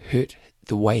really hurt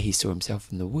the way he saw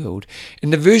himself in the world.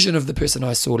 And the version of the person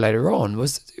I saw later on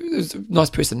was a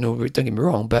nice person, don't get me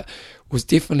wrong, but was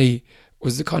the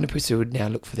kind of person who would now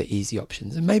look for the easy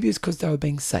options. And maybe it's because they were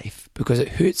being safe, because it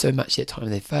hurt so much that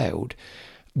time they failed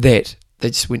that they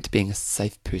just went to being a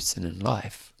safe person in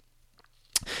life.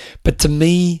 But to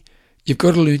me, you've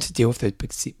got to learn to deal with those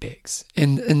big setbacks,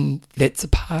 and that's a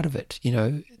part of it.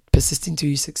 Persisting till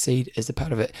you succeed is a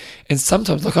part of it. And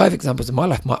sometimes, like I have examples in my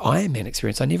life, my Ironman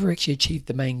experience, I never actually achieved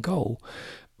the main goal,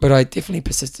 but I definitely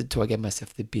persisted till I gave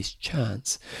myself the best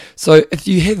chance. So if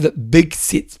you have the big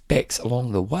setbacks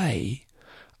along the way,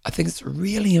 I think it's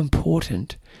really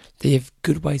important that you have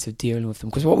good ways of dealing with them.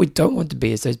 Because what we don't want to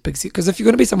be is those big setbacks. Because if you're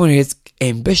going to be someone who has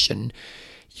ambition,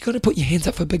 you've got to put your hands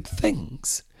up for big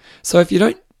things. So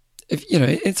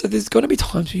and so there's going to be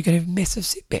times where you're going to have massive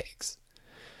setbacks.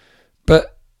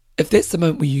 But if that's the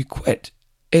moment where you quit,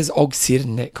 as Og said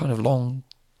in that kind of long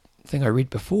thing I read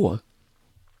before,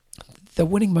 the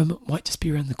winning moment might just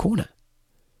be around the corner.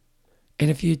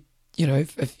 And if you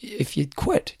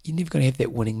quit, you're never going to have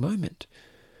that winning moment.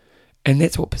 And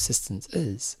that's what persistence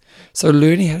is. So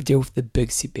learning how to deal with the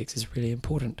big setbacks is really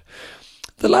important.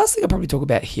 The last thing I'll probably talk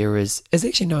about here is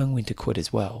actually knowing when to quit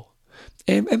as well.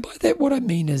 And by that, what I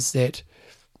mean is that,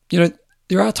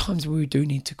 there are times where we do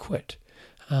need to quit.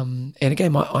 And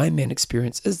again, my Ironman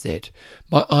experience is that.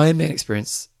 My Ironman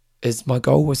experience is my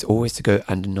goal was always to go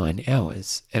under 9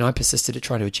 hours. And I persisted at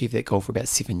trying to achieve that goal for about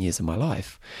 7 years of my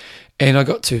life. And I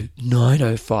got to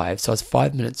 9:05, so I was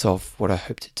 5 minutes off what I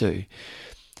hoped to do.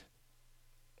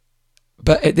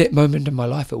 But at that moment in my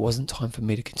life, it wasn't time for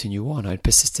me to continue on. I'd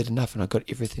persisted enough and I got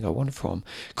everything I wanted from.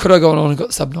 Could I go on and got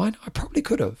the sub 9? I probably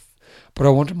could have. But I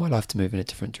wanted my life to move in a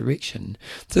different direction.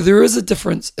 So there is a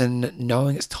difference in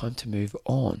knowing it's time to move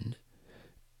on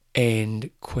and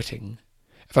quitting.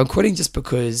 If I'm quitting just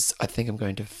because I think I'm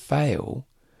going to fail,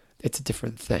 it's a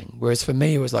different thing. Whereas for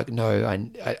me, it was like, no,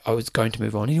 I was going to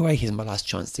move on anyway. Here's my last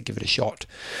chance to give it a shot.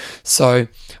 So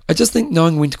I just think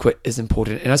knowing when to quit is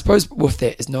important. And I suppose with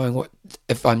that is knowing what,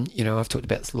 if I'm, I've talked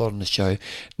about this a lot on the show,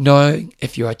 knowing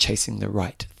if you are chasing the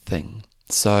right thing.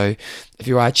 So if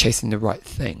you are chasing the right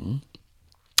thing,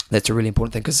 that's a really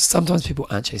important thing, because sometimes people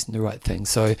aren't chasing the right thing.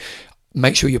 So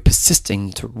make sure you're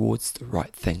persisting towards the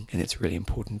right thing, and it's really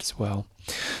important as well.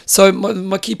 So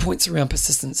my key points around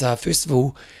persistence are, first of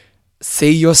all,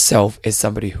 see yourself as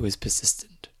somebody who is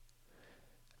persistent.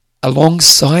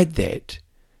 Alongside that,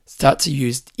 start to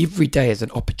use every day as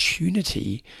an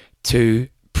opportunity to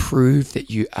prove that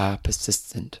you are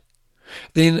persistent.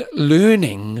 Then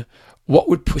learning what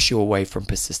would push you away from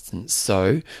persistence.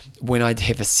 So when I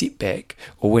have a setback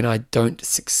or when I don't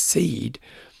succeed,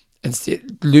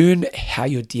 instead learn how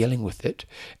you're dealing with it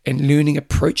and learning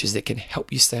approaches that can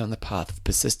help you stay on the path of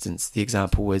persistence. The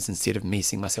example was, instead of me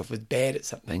seeing myself as bad at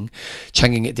something,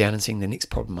 chunking it down and seeing the next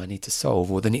problem I need to solve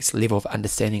or the next level of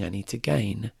understanding I need to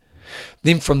gain.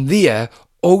 Then from there,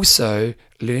 also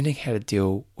learning how to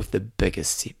deal with the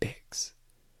biggest setbacks.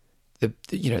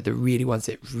 The really ones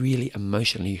that really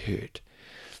emotionally hurt,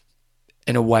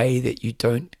 in a way that you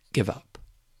don't give up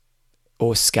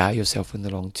or scar yourself in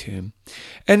the long term.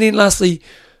 And then lastly,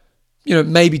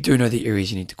 maybe do know the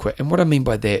areas you need to quit. And what I mean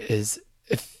by that is,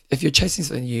 if you're chasing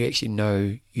something you actually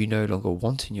know you no longer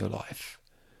want in your life,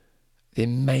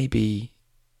 then maybe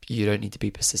you don't need to be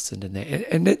persistent in that.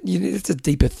 And it's a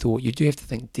deeper thought. You do have to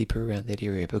think deeper around that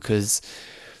area, because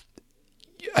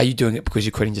are you doing it because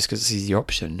you're quitting just because it's the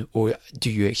option, or do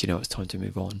you actually know it's time to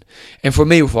move on? And for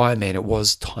me with Ironman, it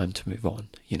was time to move on.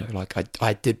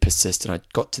 I did persist and I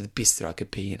got to the best that I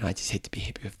could be, and I just had to be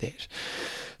happy with that.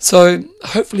 So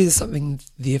hopefully there's something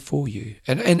there for you.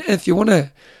 And if you want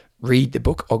to read the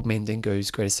book, Og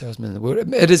Mandingo's Greatest Salesman in the World,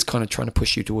 it is kind of trying to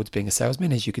push you towards being a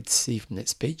salesman, as you could see from that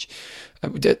speech.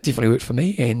 It definitely worked for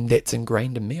me, and that's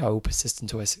ingrained in me. I will persist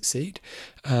until I succeed.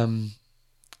 But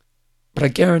I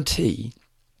guarantee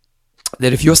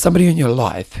that if you're somebody in your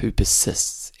life who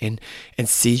persists and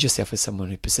sees yourself as someone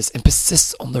who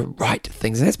persists on the right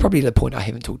things, and that's probably the point I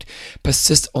haven't talked,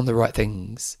 persist on the right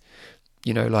things,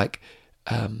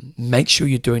 make sure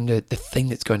you're doing the thing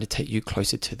that's going to take you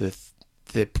closer to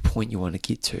the point you want to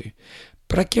get to.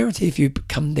 But I guarantee if you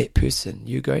become that person,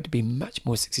 you're going to be much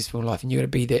more successful in life, and you're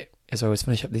going to be that, as I always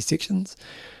finish up these sections,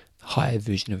 higher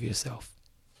version of yourself.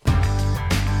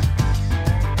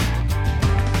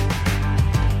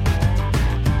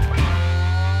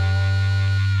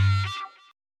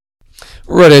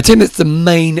 Right, I think that's the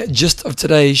main gist of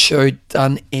today's show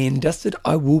done and dusted.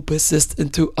 I will persist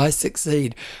until I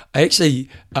succeed. I actually,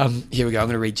 here we go. I'm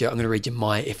going to read you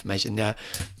my affirmation. Now,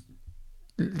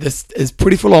 this is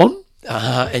pretty full on,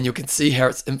 and you can see how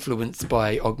it's influenced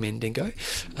by Og Mandingo. Wait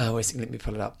a second, let me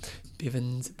pull it up.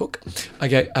 Bevan's book.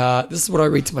 Okay, this is what I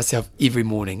read to myself every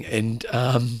morning, and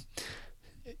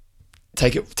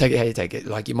take it how you take it.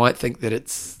 Like, you might think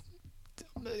that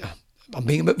I'm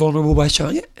being a bit vulnerable by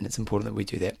showing it, and it's important that we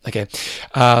do that. Okay.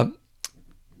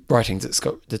 Writings,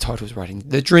 the title is Writing.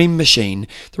 The Dream Machine.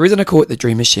 The reason I call it the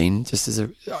Dream Machine,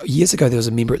 years ago there was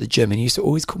a member at the gym, and he used to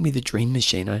always call me the Dream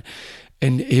Machine.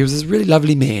 And he was this really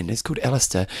lovely man. He's called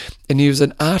Alistair, and he was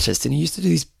an artist, and he used to do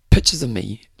these pictures of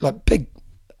me, like big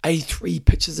A3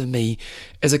 pictures of me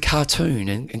as a cartoon,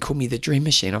 and call me the Dream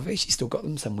Machine. I've actually still got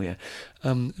them somewhere.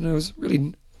 And it was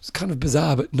kind of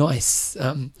bizarre but nice.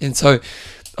 And so,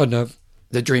 I don't know.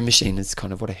 The Dream Machine is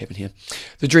kind of what I have in here.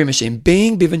 The Dream Machine.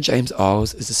 Being Bevan James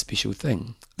Eyles is a special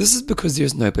thing. This is because there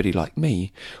is nobody like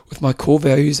me. With my core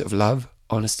values of love,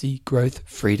 honesty, growth,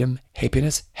 freedom,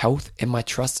 happiness, health, and my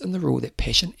trust in the rule that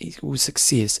passion equals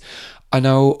success, I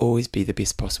know I will always be the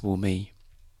best possible me.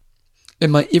 In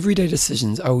my everyday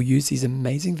decisions, I will use these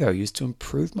amazing values to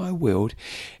improve my world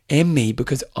and me,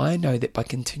 because I know that by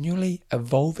continuing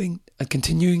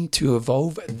to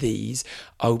evolve these,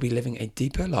 I will be living a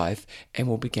deeper life and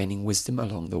will be gaining wisdom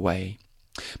along the way.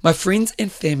 My friends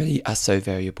and family are so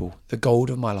valuable, the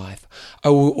gold of my life. I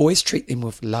will always treat them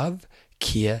with love,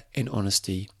 care, and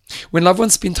honesty. When loved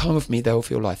ones spend time with me, they will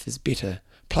feel life is better.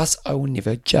 Plus, I will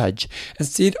never judge.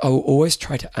 Instead, I will always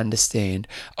try to understand.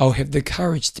 I will have the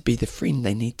courage to be the friend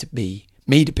they need me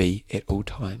to be at all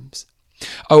times.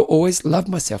 I will always love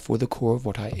myself for the core of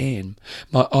what I am.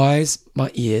 My eyes,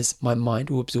 my ears, my mind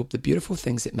will absorb the beautiful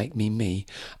things that make me me.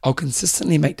 I'll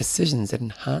consistently make decisions that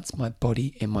enhance my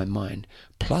body and my mind.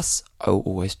 Plus, I will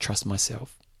always trust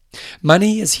myself.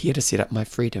 Money is here to set up my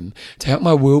freedom, to help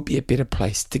my world be a better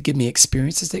place, to give me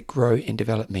experiences that grow and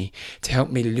develop me, to help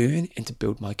me learn and to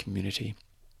build my community.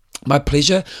 My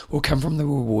pleasure will come from the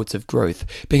rewards of growth,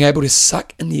 being able to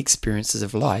suck in the experiences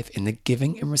of life and the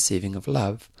giving and receiving of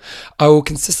love. I will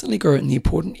consistently grow in the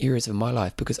important areas of my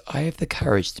life because I have the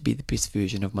courage to be the best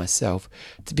version of myself,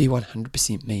 to be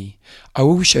 100% me. I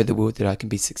will show the world that I can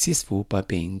be successful by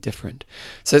being different.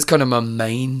 So it's kind of my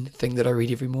main thing that I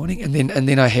read every morning, and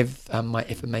then I have my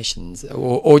affirmations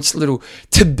or just little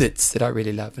tidbits that I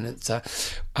really love, and it's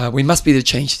we must be the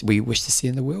change we wish to see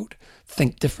in the world.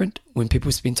 Think different. When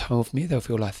people spend time with me, they'll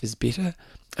feel life is better.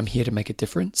 I'm here to make a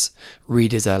difference.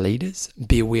 Readers are leaders.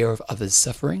 Be aware of others'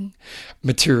 suffering.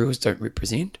 Materials don't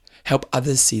represent. Help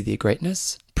others see their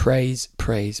greatness. Praise,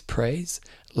 praise, praise.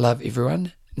 Love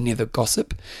everyone. Never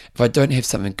gossip. If I don't have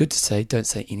something good to say, don't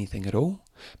say anything at all.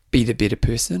 Be the better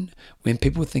person. When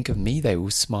people think of me, they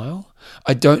will smile.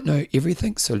 I don't know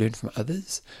everything, so learn from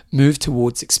others. Move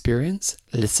towards experience.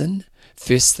 Listen.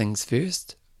 First things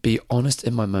first. Be honest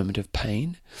in my moment of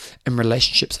pain. In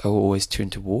relationships, I will always turn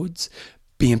towards.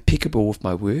 Be impeccable with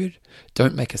my word.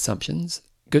 Don't make assumptions.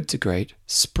 Good to great.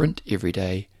 Sprint every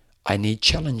day. I need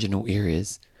challenge in all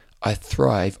areas. I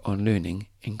thrive on learning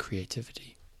and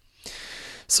creativity.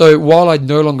 So while I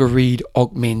no longer read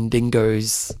Og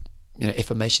Mandingo's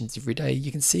affirmations every day,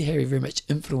 you can see how he very much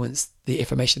influenced the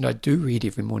affirmation I do read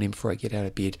every morning before I get out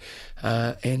of bed.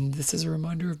 And this is a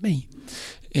reminder of me.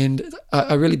 And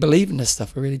I really believe in this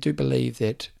stuff. I really do believe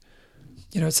that,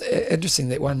 it's interesting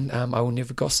that I will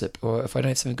never gossip, or if I don't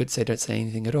have something good to say, don't say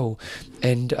anything at all.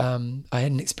 And I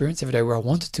had an experience every day where I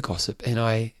wanted to gossip, and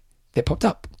that popped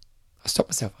up. I stopped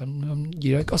myself.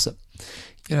 You don't gossip,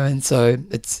 and so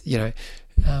it's,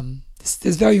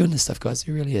 there's value in this stuff, guys.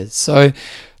 There really is. So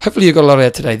hopefully you got a lot out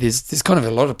of today. There's kind of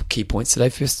a lot of key points today.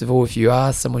 First of all, if you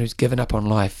are someone who's given up on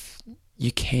life,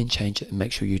 you can change it, and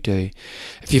make sure you do.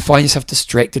 If you find yourself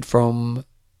distracted from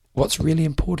what's really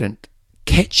important,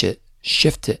 catch it,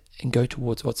 shift it, and go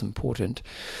towards what's important.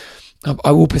 I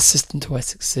will persist until I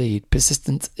succeed.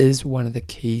 Persistence is one of the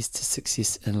keys to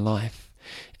success in life.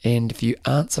 And if you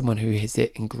aren't someone who has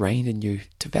that ingrained in you,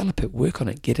 develop it, work on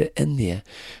it, get it in there.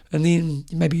 And then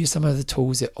maybe use some of the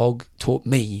tools that Og taught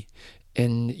me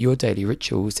in your daily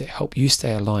rituals that help you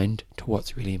stay aligned to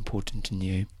what's really important in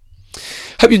you.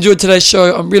 Hope you enjoyed today's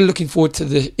show. I'm really looking forward to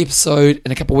the episode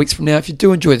in a couple of weeks from now. If you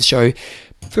do enjoy the show,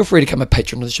 feel free to become a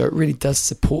patron of the show. It really does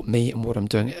support me and what I'm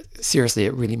doing. Seriously,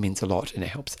 it really means a lot, and it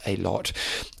helps a lot.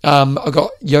 I've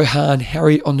got Johan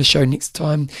Harry on the show next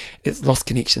time. It's Lost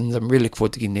Connections. I'm really looking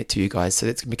forward to getting that to you guys. So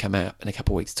that's going to be coming out in a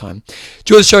couple of weeks' time.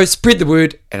 Enjoy the show, spread the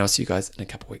word, and I'll see you guys in a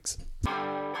couple of weeks.